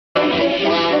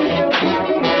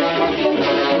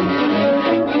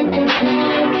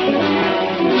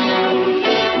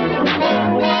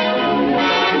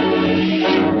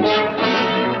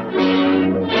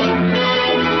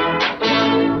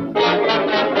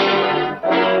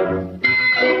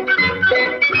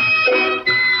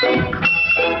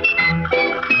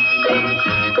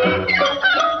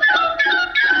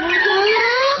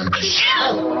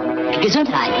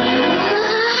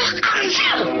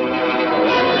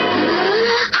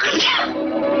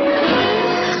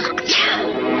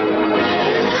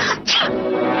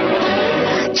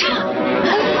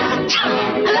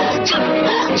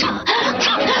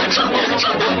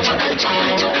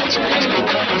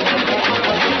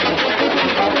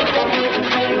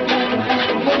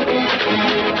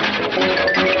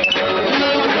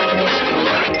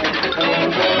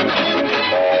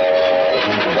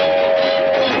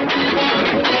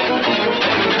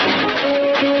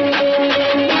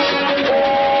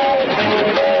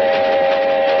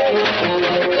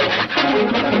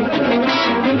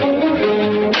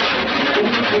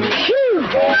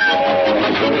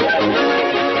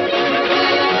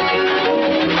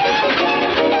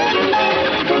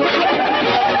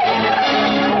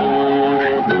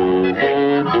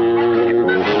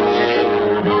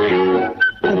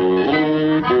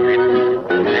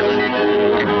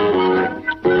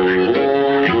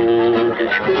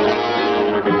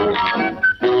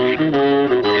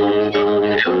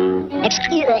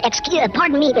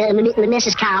pardon me,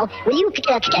 Mrs. Cow. Will you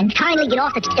kindly get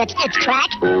off the track?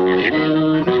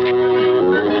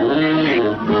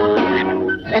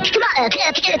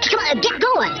 Come on, get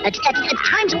going.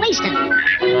 Time's wasting.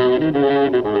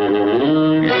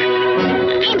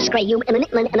 I'm straight, you in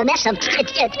a mess of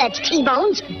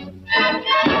T-bones.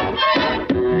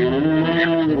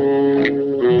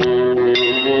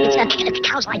 It's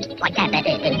cows like that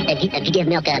give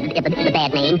milk the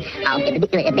bad name.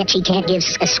 I bet she can't give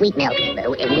sweet milk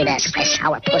with a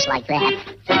sour puss like that.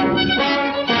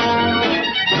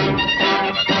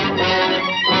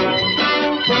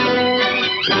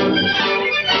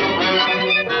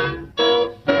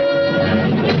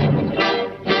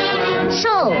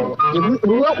 So, you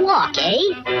won't walk, eh?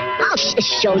 I'll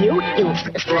show you, you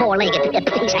four-legged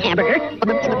piece of hamburger.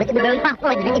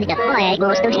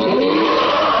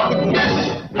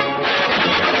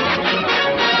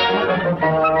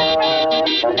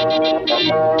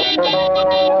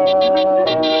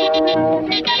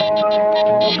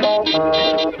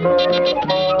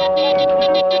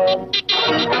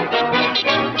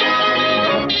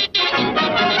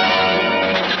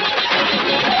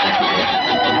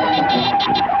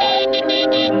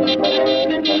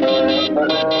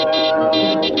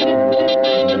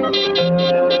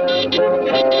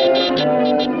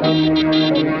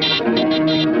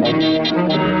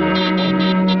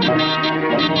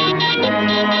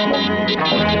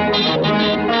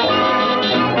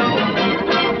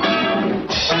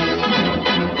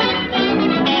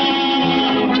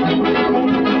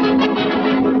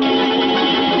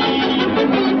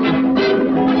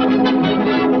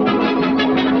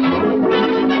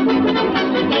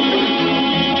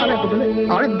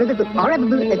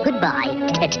 Goodbye,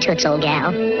 Toots, old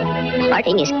gal.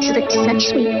 Parting is such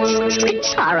sweet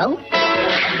sorrow.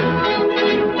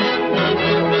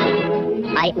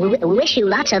 I wish you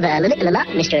lots of luck,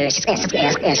 Mr.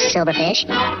 Silverfish.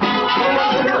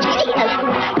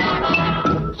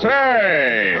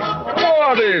 Say,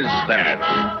 what is that?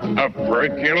 A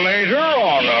percolator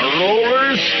on a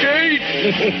roller skate?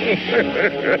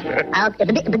 I'll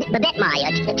bet my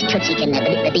Tootsie can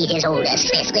beat his old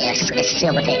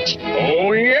Silverfish.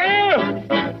 Oh, yeah?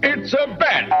 It's a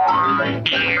bet.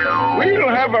 We'll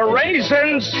have a race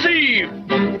and see.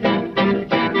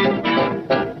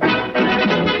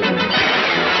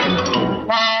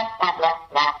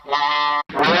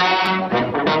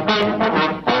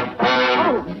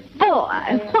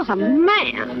 What a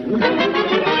man!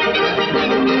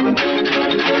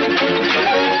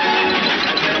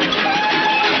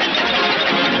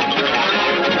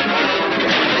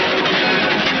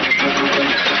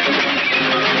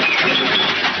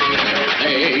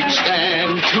 They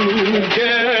stand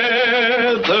together,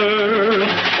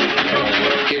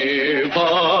 give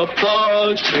up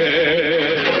the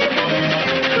chair.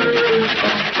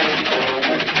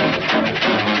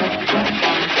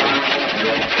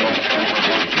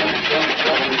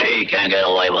 He can't get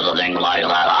away with a thing like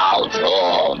that. I'll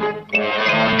show him.